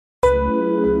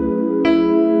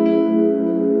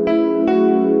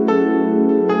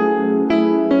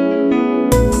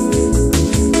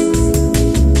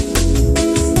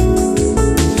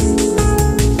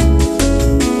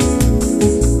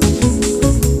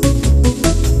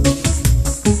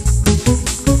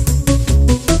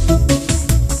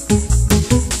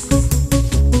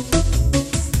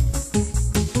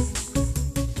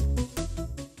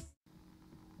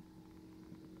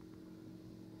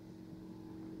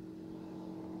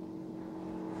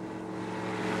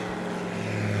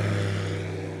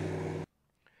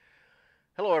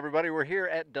everybody. We're here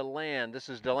at DeLand. This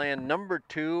is DeLand number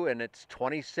 2, and it's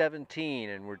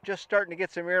 2017, and we're just starting to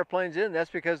get some airplanes in.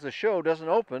 That's because the show doesn't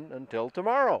open until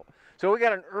tomorrow. So we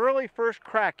got an early first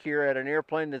crack here at an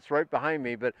airplane that's right behind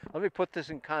me, but let me put this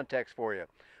in context for you.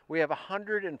 We have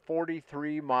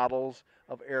 143 models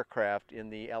of aircraft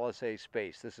in the LSA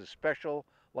space. This is special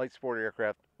light sport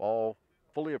aircraft, all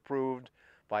fully approved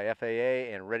by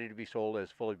FAA and ready to be sold as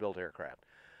fully built aircraft.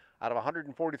 Out of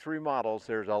 143 models,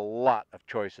 there's a lot of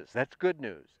choices. That's good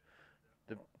news.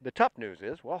 The tough news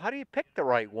is, well, how do you pick the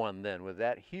right one then with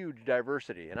that huge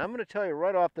diversity? And I'm going to tell you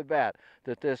right off the bat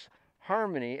that this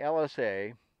Harmony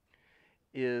LSA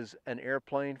is an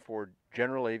airplane for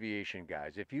general aviation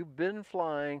guys. If you've been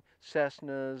flying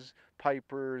Cessnas,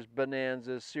 Pipers,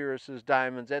 Bonanzas, Cirruses,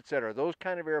 Diamonds, etc., those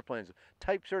kind of airplanes,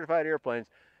 type certified airplanes,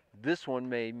 this one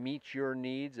may meet your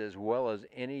needs as well as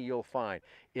any you'll find.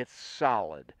 It's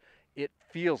solid. It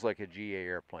feels like a GA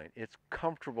airplane. It's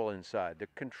comfortable inside. The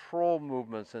control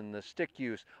movements and the stick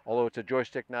use, although it's a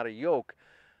joystick, not a yoke,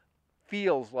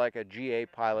 feels like a GA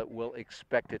pilot will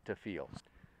expect it to feel.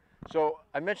 So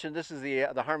I mentioned this is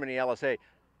the Harmony LSA.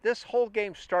 This whole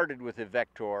game started with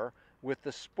Evektor with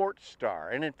the Sport Star.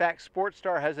 And in fact, Sport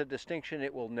Star has a distinction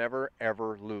it will never,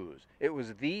 ever lose. It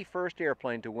was the first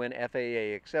airplane to win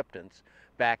FAA acceptance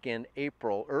back in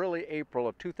April, early April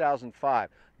of 2005.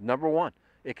 Number one.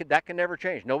 That can never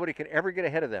change. Nobody can ever get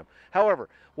ahead of them. However,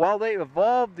 while they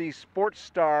evolved the Sport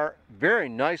Star very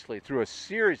nicely through a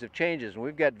series of changes, and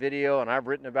we've got video and I've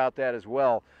written about that as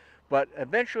well, but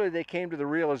eventually they came to the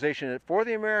realization that for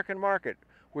the American market,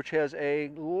 which has a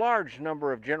large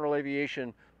number of general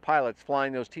aviation pilots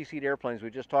flying those T-seat airplanes we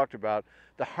just talked about,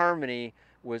 the Harmony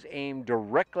was aimed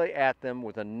directly at them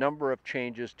with a number of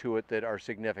changes to it that are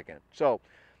significant. So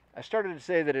I started to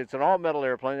say that it's an all-metal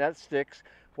airplane. That sticks.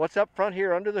 What's up front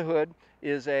here under the hood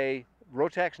is a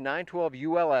Rotax 912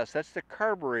 ULS. That's the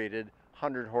carbureted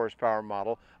 100 horsepower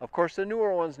model. Of course, the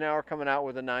newer ones now are coming out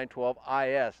with a 912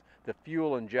 IS, the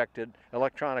fuel-injected,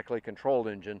 electronically controlled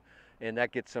engine, and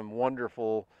that gets some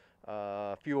wonderful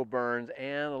fuel burns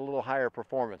and a little higher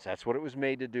performance. That's what it was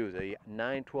made to do, the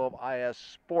 912 IS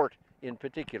Sport in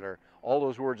particular. All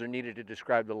those words are needed to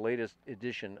describe the latest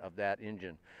edition of that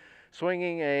engine.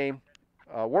 Swinging a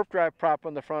warp drive prop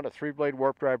on the front, a 3-blade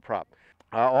warp drive prop.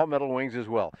 All metal wings as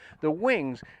well. The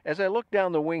wings, as I look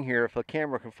down the wing here, if the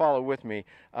camera can follow with me,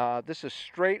 this is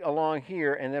straight along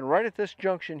here, and then right at this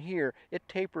junction here, it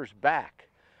tapers back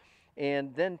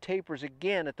and then tapers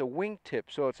again at the wing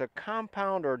tip. So it's a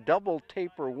compound or double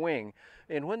taper wing.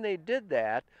 And when they did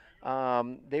that,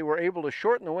 they were able to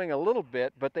shorten the wing a little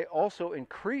bit, but they also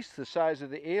increased the size of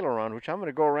the aileron, which I'm going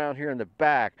to go around here in the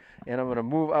back, and I'm going to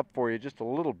move up for you just a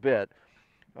little bit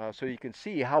so you can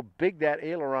see how big that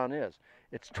aileron is.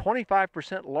 It's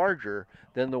 25% larger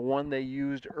than the one they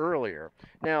used earlier.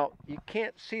 Now, you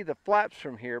can't see the flaps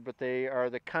from here, but they are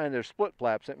the kind of split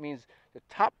flaps. That means the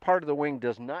top part of the wing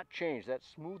does not change. That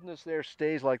smoothness there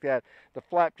stays like that. The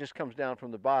flap just comes down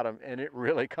from the bottom, and it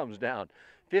really comes down.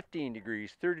 15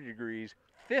 degrees, 30 degrees,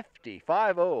 50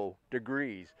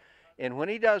 degrees. And when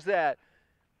he does that,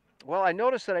 well, I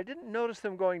noticed that I didn't notice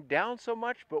them going down so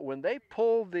much, but when they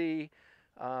pulled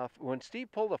when Steve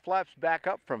pulled the flaps back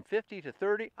up from 50 to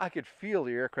 30, I could feel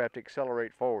the aircraft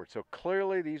accelerate forward. So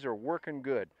clearly these are working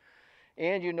good.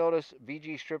 And you notice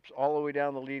VG strips all the way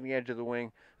down the leading edge of the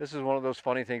wing. This is one of those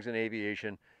funny things in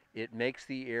aviation. It makes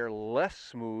the air less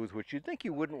smooth, which you'd think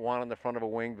you wouldn't want on the front of a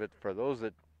wing, but for those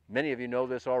that, many of you know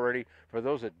this already, for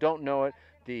those that don't know it,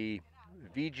 the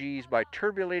VGs, by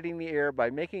turbulating the air,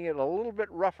 by making it a little bit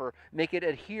rougher, make it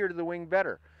adhere to the wing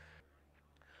better.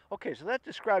 Okay, so that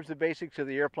describes the basics of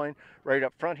the airplane. Right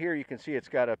up front here, you can see it's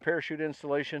got a parachute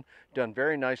installation done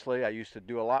very nicely. I used to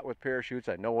do a lot with parachutes.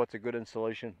 I know what's a good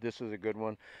installation. This is a good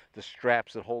one. The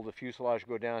straps that hold the fuselage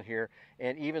go down here,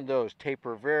 and even those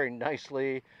taper very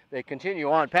nicely. They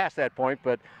continue on past that point,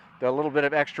 but the little bit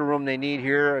of extra room they need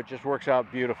here, it just works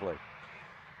out beautifully.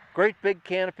 Great big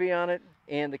canopy on it.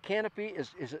 And the canopy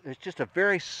is just a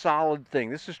very solid thing.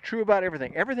 This is true about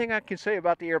everything. Everything I can say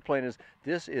about the airplane is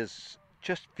this is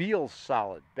just feels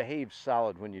solid, behaves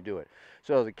solid when you do it.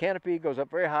 So the canopy goes up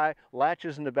very high,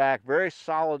 latches in the back, very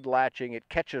solid latching. It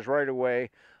catches right away.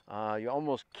 You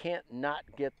almost can't not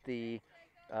get the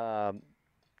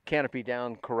canopy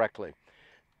down correctly.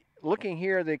 Looking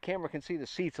here, the camera can see the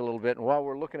seats a little bit, and while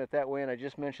we're looking at that way, and I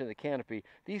just mentioned the canopy,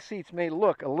 these seats may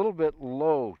look a little bit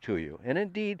low to you, and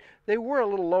indeed, they were a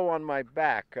little low on my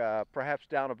back, perhaps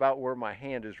down about where my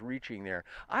hand is reaching there.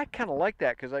 I kind of like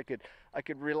that because I could I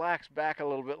could relax back a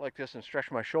little bit like this and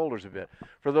stretch my shoulders a bit.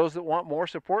 For those that want more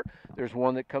support, there's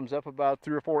one that comes up about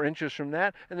 3 or 4 inches from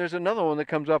that, and there's another one that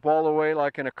comes up all the way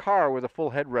like in a car with a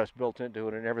full headrest built into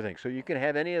it and everything. So you can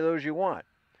have any of those you want.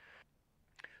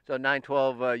 So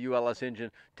 912 ULS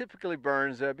engine typically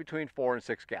burns between 4 and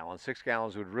 6 gallons. 6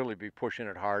 gallons would really be pushing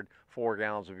it hard. 4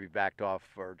 gallons would be backed off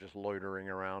or just loitering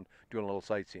around doing a little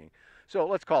sightseeing. So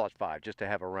let's call it 5 just to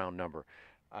have a round number.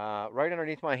 Right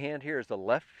underneath my hand here is the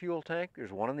left fuel tank.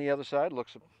 There's one on the other side.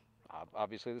 Looks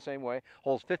obviously the same way.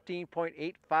 Holds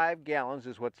 15.85 gallons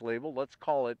is what's labeled. Let's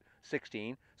call it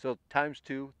 16. So times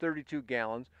 2, 32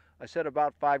 gallons. I said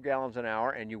about 5 gallons an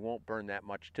hour, and you won't burn that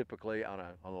much typically on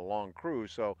a long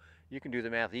cruise, so you can do the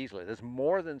math easily. There's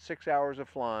more than 6 hours of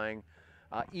flying,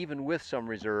 even with some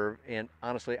reserve, and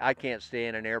honestly, I can't stay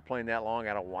in an airplane that long.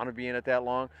 I don't want to be in it that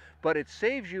long, but it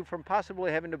saves you from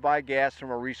possibly having to buy gas from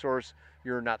a resource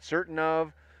you're not certain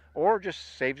of, or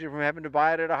just saves you from having to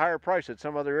buy it at a higher price at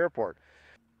some other airport.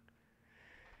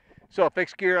 So a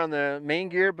fixed gear on the main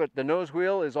gear, but the nose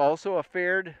wheel is also a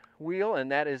faired wheel,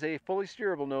 and that is a fully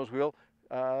steerable nose wheel.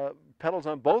 Pedals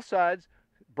on both sides,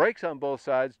 brakes on both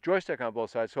sides, joystick on both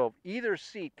sides, so either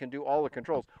seat can do all the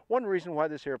controls. One reason why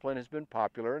this airplane has been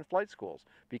popular in flight schools,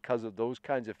 because of those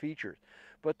kinds of features.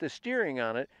 But the steering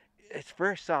on it, it's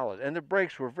very solid, and the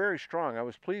brakes were very strong. I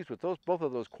was pleased with both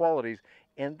of those qualities,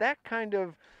 and that kind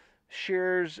of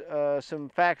shares some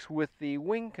facts with the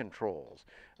wing controls.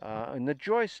 And the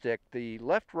joystick, the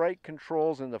left-right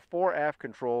controls and the fore-aft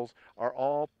controls are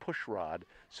all push rod,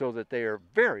 so that they are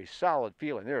very solid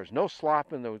feeling. There is no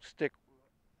slop in the stick,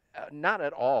 not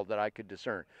at all that I could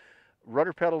discern.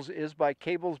 Rudder pedals is by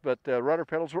cables, but the rudder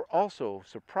pedals were also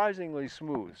surprisingly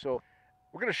smooth. So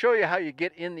we're going to show you how you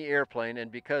get in the airplane,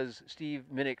 and because Steve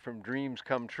Minnick from Dreams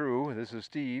Come True, this is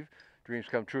Steve, Dreams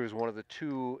Come True is one of the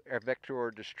 2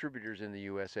 Evektor distributors in the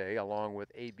USA, along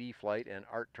with AB Flight and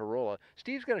Art Tarola.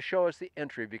 Steve's going to show us the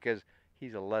entry because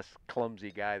he's a less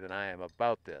clumsy guy than I am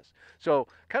about this. So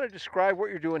kind of describe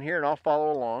what you're doing here, and I'll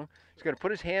follow along. He's going to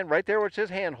put his hand right there where it says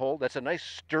handhold. That's a nice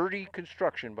sturdy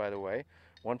construction, by the way.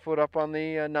 1 foot up on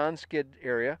the non-skid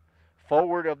area,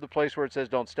 forward of the place where it says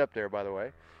don't step there, by the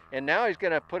way. And now he's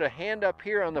going to put a hand up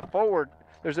here on the forward.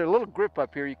 There's a little grip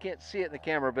up here. You can't see it in the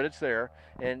camera, but it's there.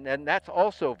 And that's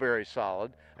also very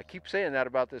solid. I keep saying that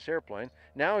about this airplane.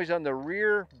 Now he's on the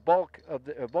rear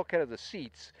bulkhead of the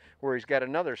seats, where he's got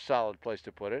another solid place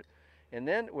to put it. And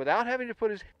then, without having to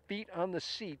put his feet on the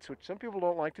seats, which some people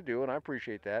don't like to do, and I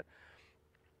appreciate that,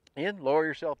 and lower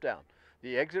yourself down.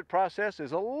 The exit process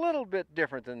is a little bit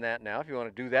different than that now. If you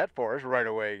want to do that for us right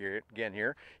away again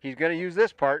here, he's going to use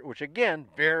this part, which again,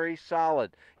 very solid.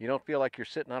 You don't feel like you're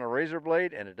sitting on a razor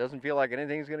blade, and it doesn't feel like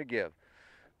anything's going to give.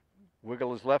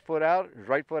 Wiggle his left foot out, his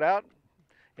right foot out,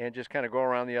 and just kind of go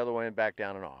around the other way and back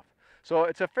down and off. So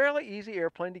it's a fairly easy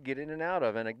airplane to get in and out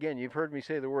of. And again, you've heard me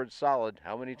say the word solid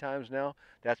how many times now?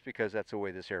 That's because that's the way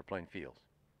this airplane feels.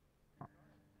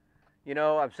 You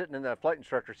know, I'm sitting in the flight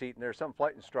instructor seat, and there's some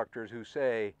flight instructors who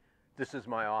say, this is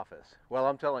my office. Well,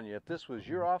 I'm telling you, if this was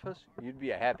your office, you'd be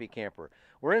a happy camper.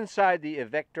 We're inside the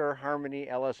Evektor Harmony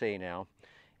LSA now,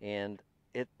 and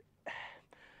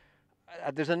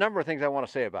there's a number of things I want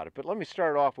to say about it, but let me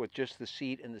start off with just the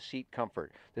seat and the seat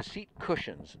comfort. The seat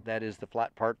cushions, that is the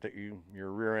flat part that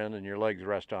your rear end and your legs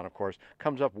rest on, of course,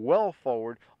 comes up well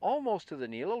forward, almost to the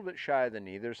knee, a little bit shy of the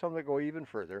knee. There's some that go even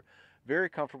further. Very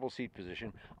comfortable seat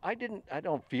position. I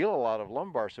don't feel a lot of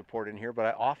lumbar support in here, but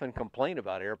I often complain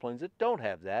about airplanes that don't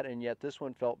have that, and yet this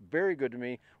one felt very good to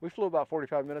me. We flew about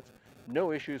 45 minutes,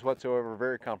 no issues whatsoever,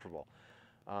 very comfortable.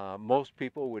 Most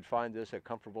people would find this a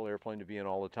comfortable airplane to be in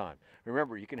all the time.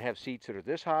 Remember, you can have seats that are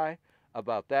this high,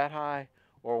 about that high,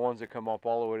 or ones that come up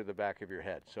all the way to the back of your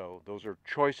head. So those are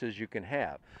choices you can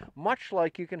have. Much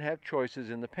like you can have choices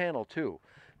in the panel too.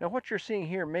 Now what you're seeing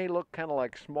here may look kind of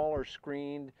like smaller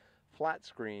screened, flat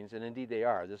screens, and indeed they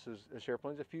are. This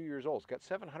airplane's a few years old. It's got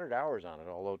 700 hours on it,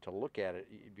 although to look at it,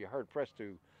 you'd be hard pressed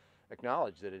to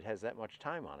acknowledge that it has that much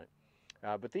time on it.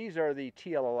 But these are the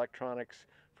TL Electronics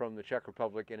from the Czech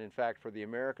Republic, and in fact for the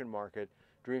American market,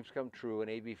 Dreams Come True and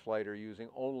AB Flight are using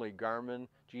only Garmin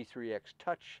G3X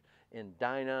Touch and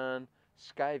Dynon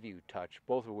Skyview Touch,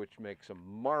 both of which make some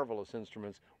marvelous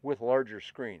instruments with larger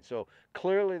screens. So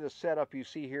clearly the setup you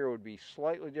see here would be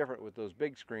slightly different with those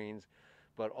big screens,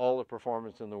 but all the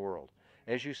performance in the world.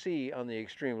 As you see on the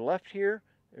extreme left here,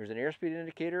 there's an airspeed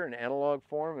indicator in analog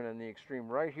form, and on the extreme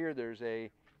right here, there's an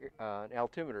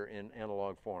altimeter in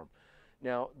analog form.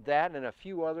 Now that and a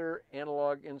few other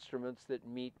analog instruments that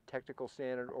meet Technical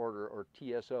Standard Order, or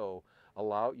TSO,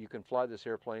 you can fly this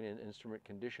airplane in instrument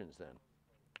conditions then,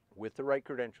 with the right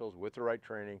credentials, with the right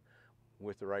training,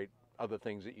 with the right other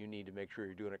things that you need to make sure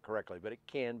you're doing it correctly. But it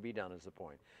can be done is the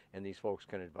point, and these folks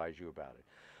can advise you about it.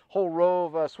 Whole row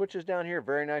of switches down here,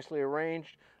 very nicely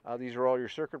arranged. These are all your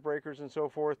circuit breakers and so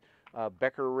forth.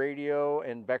 Becker radio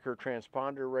and Becker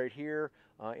transponder right here.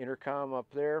 Intercom up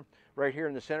there. Right here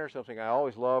in the center, something I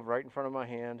always love, right in front of my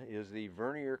hand, is the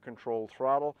vernier control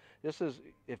throttle. This is,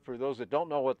 if for those that don't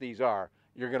know what these are,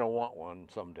 you're going to want one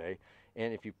someday.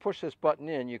 And if you push this button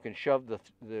in, you can shove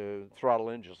the throttle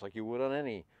in just like you would on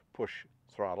any push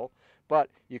throttle. But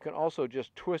you can also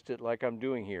just twist it like I'm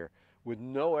doing here with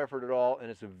no effort at all, and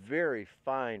it's a very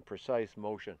fine, precise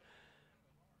motion.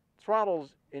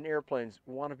 Throttles in airplanes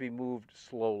want to be moved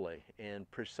slowly and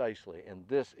precisely, and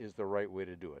this is the right way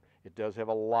to do it. It does have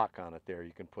a lock on it there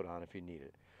you can put on if you need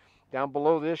it. Down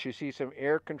below this, you see some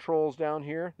air controls down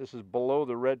here. This is below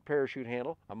the red parachute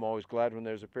handle. I'm always glad when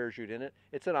there's a parachute in it.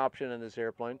 It's an option in this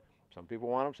airplane. Some people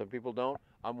want them, some people don't.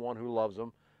 I'm one who loves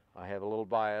them. I have a little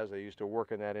bias. I used to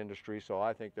work in that industry, so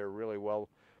I think they're really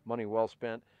money well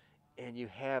spent. And you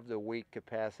have the weight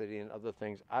capacity and other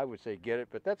things. I would say get it,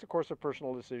 but that's of course a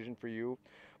personal decision for you.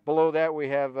 Below that we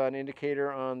have an indicator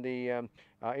on the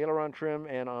aileron trim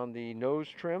and on the nose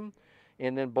trim.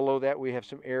 And then below that we have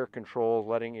some air controls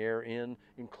letting air in,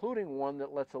 including one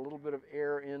that lets a little bit of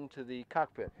air into the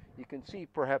cockpit. You can see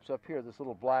perhaps up here this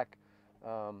little black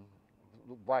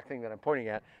thing that I'm pointing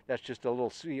at. That's just a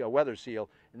little a weather seal,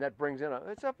 and that brings in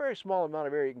it's a very small amount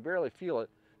of air. You can barely feel it,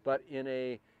 but in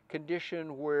a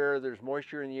condition where there's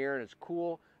moisture in the air and it's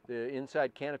cool, the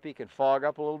inside canopy can fog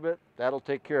up a little bit. That'll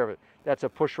take care of it. That's a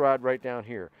push rod right down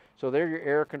here. So there are your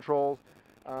air controls.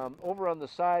 Over on the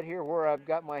side here where I've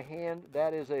got my hand,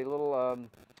 that is a little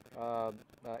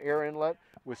air inlet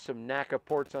with some NACA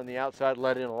ports on the outside,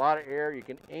 let in a lot of air. You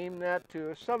can aim that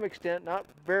to some extent, not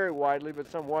very widely,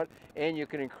 but somewhat, and you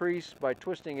can increase, by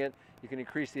twisting it, you can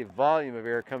increase the volume of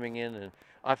air coming in, and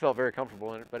I felt very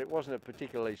comfortable in it, but it wasn't a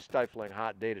particularly stifling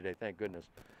hot day today, thank goodness.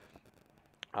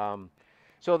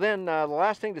 So then the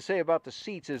last thing to say about the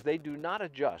seats is they do not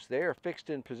adjust. They are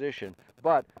fixed in position,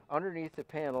 but underneath the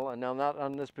panel, and now not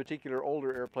on this particular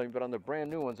older airplane, but on the brand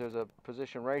new ones, there's a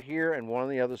position right here and one on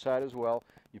the other side as well.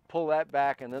 You pull that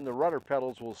back and then the rudder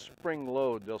pedals will spring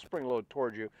load. They'll spring load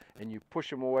towards you and you push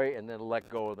them away and then let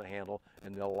go of the handle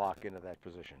and they'll lock into that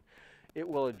position. It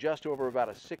will adjust over about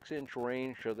a 6-inch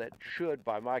range, so that should,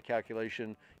 by my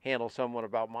calculation, handle someone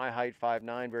about my height,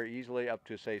 5'9", very easily, up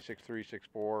to say 6'3",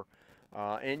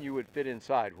 6'4", and you would fit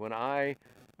inside. When I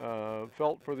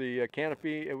felt for the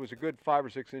canopy, it was a good 5 or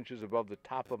 6 inches above the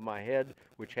top of my head,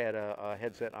 which had a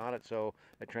headset on it, so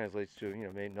that translates to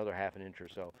maybe another ½ an inch or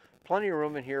so. Plenty of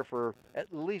room in here for at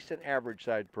least an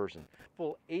average-sized person.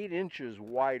 Full 8 inches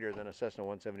wider than a Cessna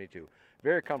 172.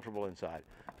 Very comfortable inside.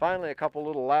 Finally, a couple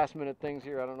little last-minute things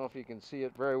here. I don't know if you can see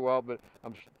it very well, but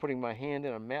I'm putting my hand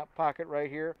in a map pocket right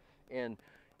here. And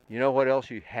you know what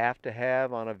else you have to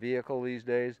have on a vehicle these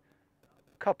days?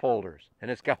 Cup holders.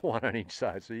 And it's got one on each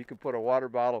side. So you can put a water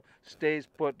bottle, stays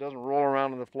put, doesn't roll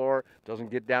around on the floor, doesn't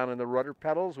get down in the rudder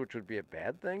pedals, which would be a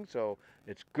bad thing. So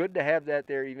it's good to have that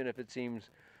there, even if it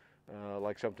seems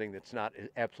like something that's not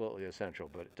absolutely essential,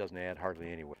 but it doesn't add hardly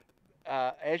any weight.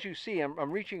 As you see,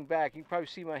 I'm reaching back. You can probably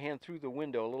see my hand through the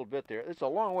window a little bit there. It's a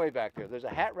long way back there. There's a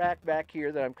hat rack back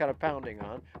here that I'm kind of pounding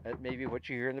on. That may be what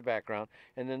you hear in the background.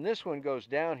 And then this one goes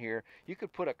down here. You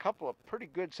could put a couple of pretty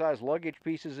good sized luggage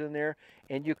pieces in there,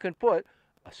 and you can put,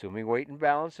 assuming weight and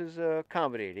balance is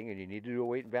accommodating, and you need to do a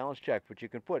weight and balance check, but you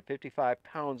can put 55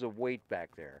 pounds of weight back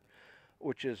there,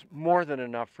 which is more than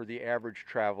enough for the average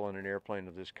travel in an airplane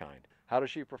of this kind. How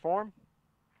does she perform?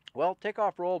 Well,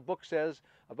 takeoff roll, book says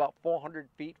about 400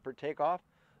 feet for takeoff.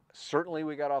 Certainly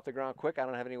we got off the ground quick. I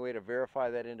don't have any way to verify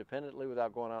that independently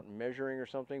without going out and measuring or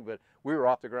something, but we were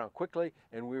off the ground quickly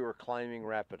and we were climbing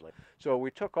rapidly. So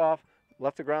we took off,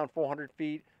 left the ground 400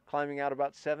 feet, climbing out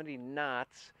about 70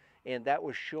 knots, and that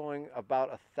was showing about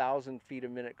 1,000 feet a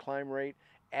minute climb rate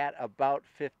at about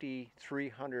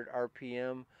 5,300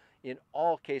 RPM. In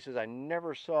all cases, I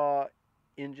never saw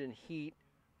engine heat,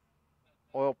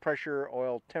 oil pressure,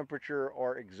 oil temperature,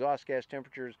 or exhaust gas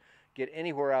temperatures get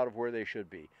anywhere out of where they should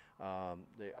be.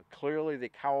 Clearly the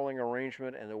cowling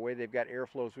arrangement and the way they've got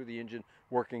airflow through the engine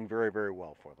working very, very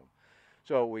well for them.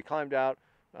 So we climbed out,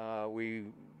 we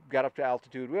got up to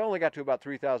altitude. We only got to about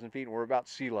 3,000 feet and we're about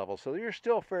sea level. So you're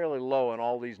still fairly low in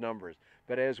all these numbers.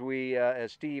 But as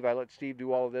I let Steve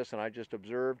do all of this and I just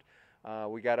observed,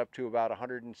 we got up to about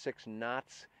 106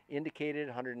 knots indicated,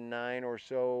 109 or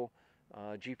so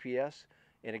GPS.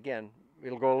 And again,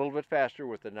 it'll go a little bit faster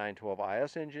with the 912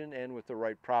 IS engine, and with the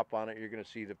right prop on it, you're going to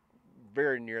see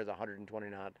very near the 120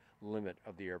 knot limit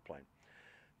of the airplane.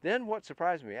 Then what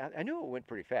surprised me, I knew it went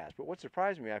pretty fast, but what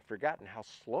surprised me, I've forgotten how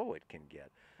slow it can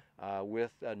get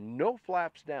with no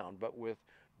flaps down, but with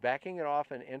backing it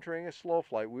off and entering a slow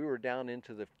flight, we were down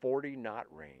into the 40 knot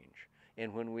range.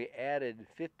 And when we added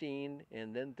 15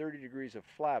 and then 30 degrees of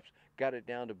flaps, got it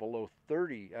down to below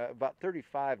 30, about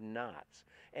 35 knots.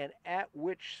 And at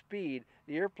which speed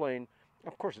the airplane,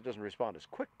 of course, it doesn't respond as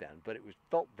quick then, but it was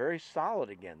felt very solid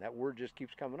again. That word just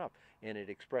keeps coming up, and it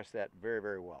expressed that very,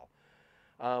 very well.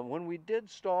 When we did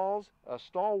stalls, a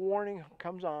stall warning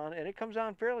comes on, and it comes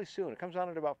on fairly soon. It comes on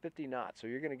at about 50 knots, so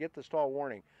you're going to get the stall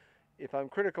warning. If I'm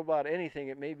critical about anything,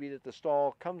 it may be that the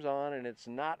stall comes on and it's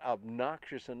not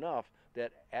obnoxious enough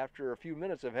that after a few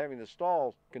minutes of having the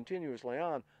stall continuously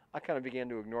on, I kind of began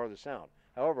to ignore the sound.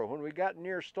 However, when we got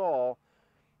near stall,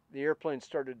 the airplane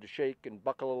started to shake and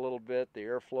buckle a little bit. The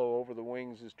airflow over the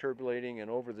wings is turbulating, and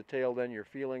over the tail then you're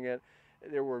feeling it.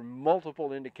 There were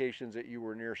multiple indications that you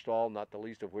were near stall, not the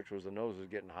least of which was the nose was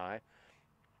getting high.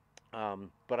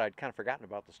 But I'd kind of forgotten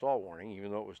about the stall warning,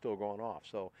 even though it was still going off.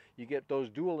 So you get those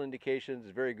dual indications,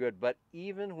 it's very good. But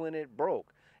even when it broke,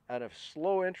 at a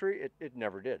slow entry, it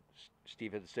never did.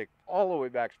 Steve had to stick all the way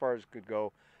back as far as it could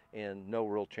go, and no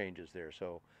real changes there.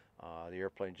 So the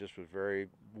airplane just was very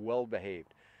well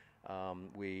behaved.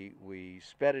 We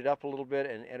sped it up a little bit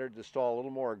and entered the stall a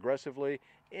little more aggressively,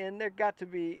 and there got to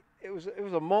be it was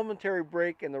a momentary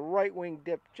break, and the right wing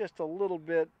dipped just a little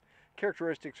bit.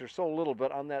 Characteristics are so little,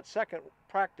 but on that second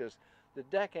practice, the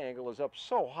deck angle is up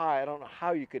so high. I don't know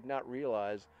how you could not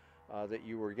realize that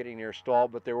you were getting near stall,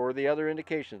 but there were the other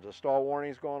indications. The stall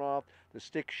warning's going off, the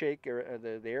stick shake, or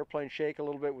the airplane shake a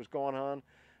little bit was going on.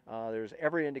 There's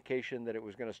every indication that it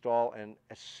was going to stall, and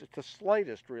the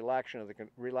slightest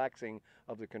relaxing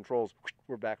of the controls,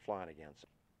 we're back flying again.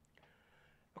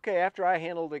 Okay, after I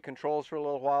handled the controls for a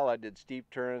little while, I did steep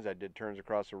turns, I did turns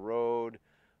across the road,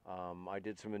 I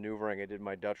did some maneuvering, I did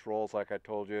my Dutch rolls like I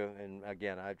told you, and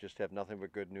again, I just have nothing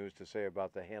but good news to say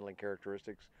about the handling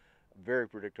characteristics. Very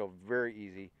predictable, very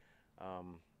easy.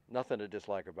 Nothing to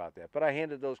dislike about that. But I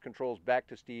handed those controls back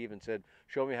to Steve and said,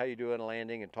 show me how you do it in a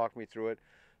landing and talk me through it.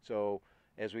 So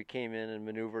as we came in and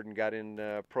maneuvered and got in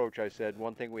approach, I said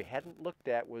one thing we hadn't looked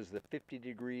at was the 50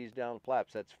 degrees down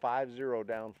flaps. That's 50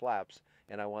 down flaps,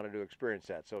 and I wanted to experience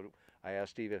that. So I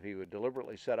asked Steve if he would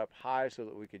deliberately set up high so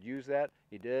that we could use that.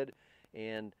 He did.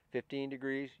 And 15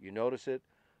 degrees, you notice it.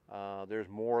 There's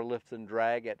more lift than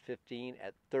drag at 15.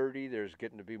 At 30, there's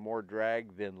getting to be more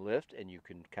drag than lift, and you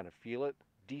can kind of feel it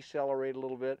decelerate a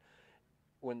little bit.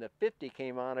 When the 50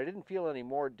 came on, I didn't feel any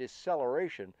more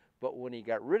deceleration, but when he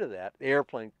got rid of that, the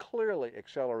airplane clearly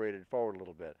accelerated forward a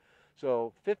little bit.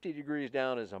 So 50 degrees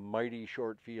down is a mighty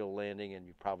short field landing, and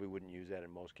you probably wouldn't use that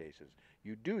in most cases.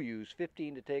 You do use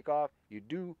 15 to take off. You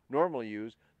do normally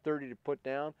use 30 to put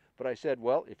down, but I said,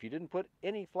 well, if you didn't put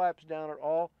any flaps down at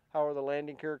all, how are the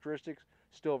landing characteristics?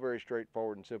 Still very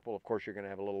straightforward and simple. Of course, you're going to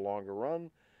have a little longer run,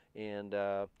 and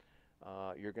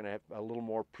you're going to have a little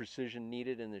more precision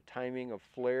needed in the timing of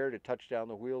flare to touch down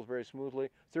the wheels very smoothly.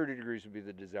 30 degrees would be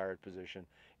the desired position.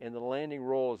 And the landing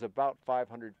roll is about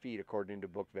 500 feet according to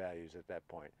book values at that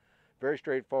point. Very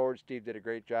straightforward. Steve did a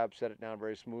great job, set it down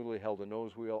very smoothly, held the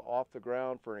nose wheel off the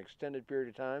ground for an extended period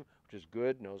of time, which is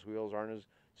good. Nose wheels aren't as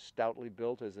stoutly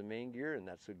built as the main gear, and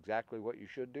that's exactly what you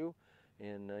should do.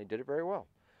 And he did it very well.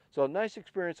 So a nice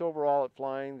experience overall at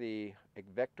flying the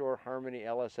Evektor Harmony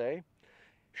LSA.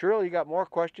 Surely you got more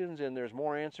questions and there's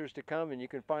more answers to come, and you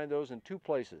can find those in two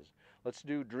places. Let's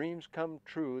do Dreams Come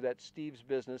True. That's Steve's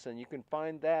business, and you can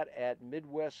find that at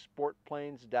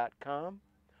midwestsportplanes.com,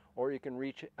 or you can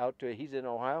reach out to, he's in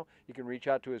Ohio, you can reach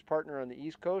out to his partner on the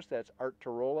East Coast. That's Art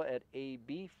Tarola at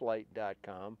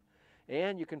abflight.com.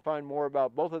 And you can find more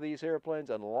about both of these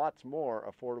airplanes and lots more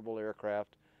affordable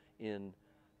aircraft in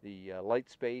the light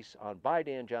space on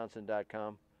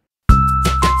buydanjohnson.com.